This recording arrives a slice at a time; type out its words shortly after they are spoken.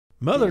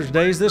Mother's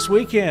Day's this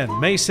weekend,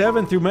 May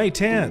 7th through May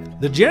 10th.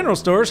 The General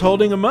Store is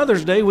holding a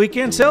Mother's Day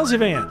weekend sales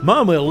event.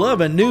 Mom will love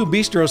a new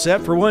bistro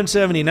set for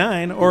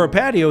 $179 or a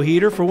patio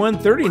heater for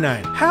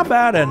 $139. How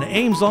about an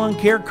Ames Lawn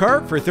Care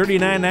cart for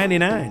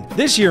 $39.99?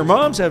 This year,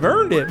 moms have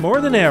earned it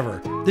more than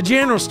ever. The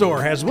General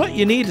Store has what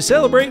you need to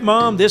celebrate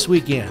Mom this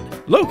weekend.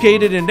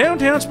 Located in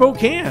downtown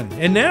Spokane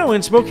and now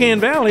in Spokane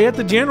Valley at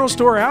the General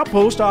Store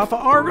Outpost off of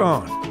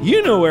Argonne.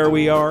 You know where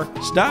we are.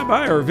 Stop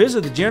by or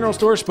visit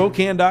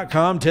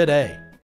thegeneralstorespokane.com today.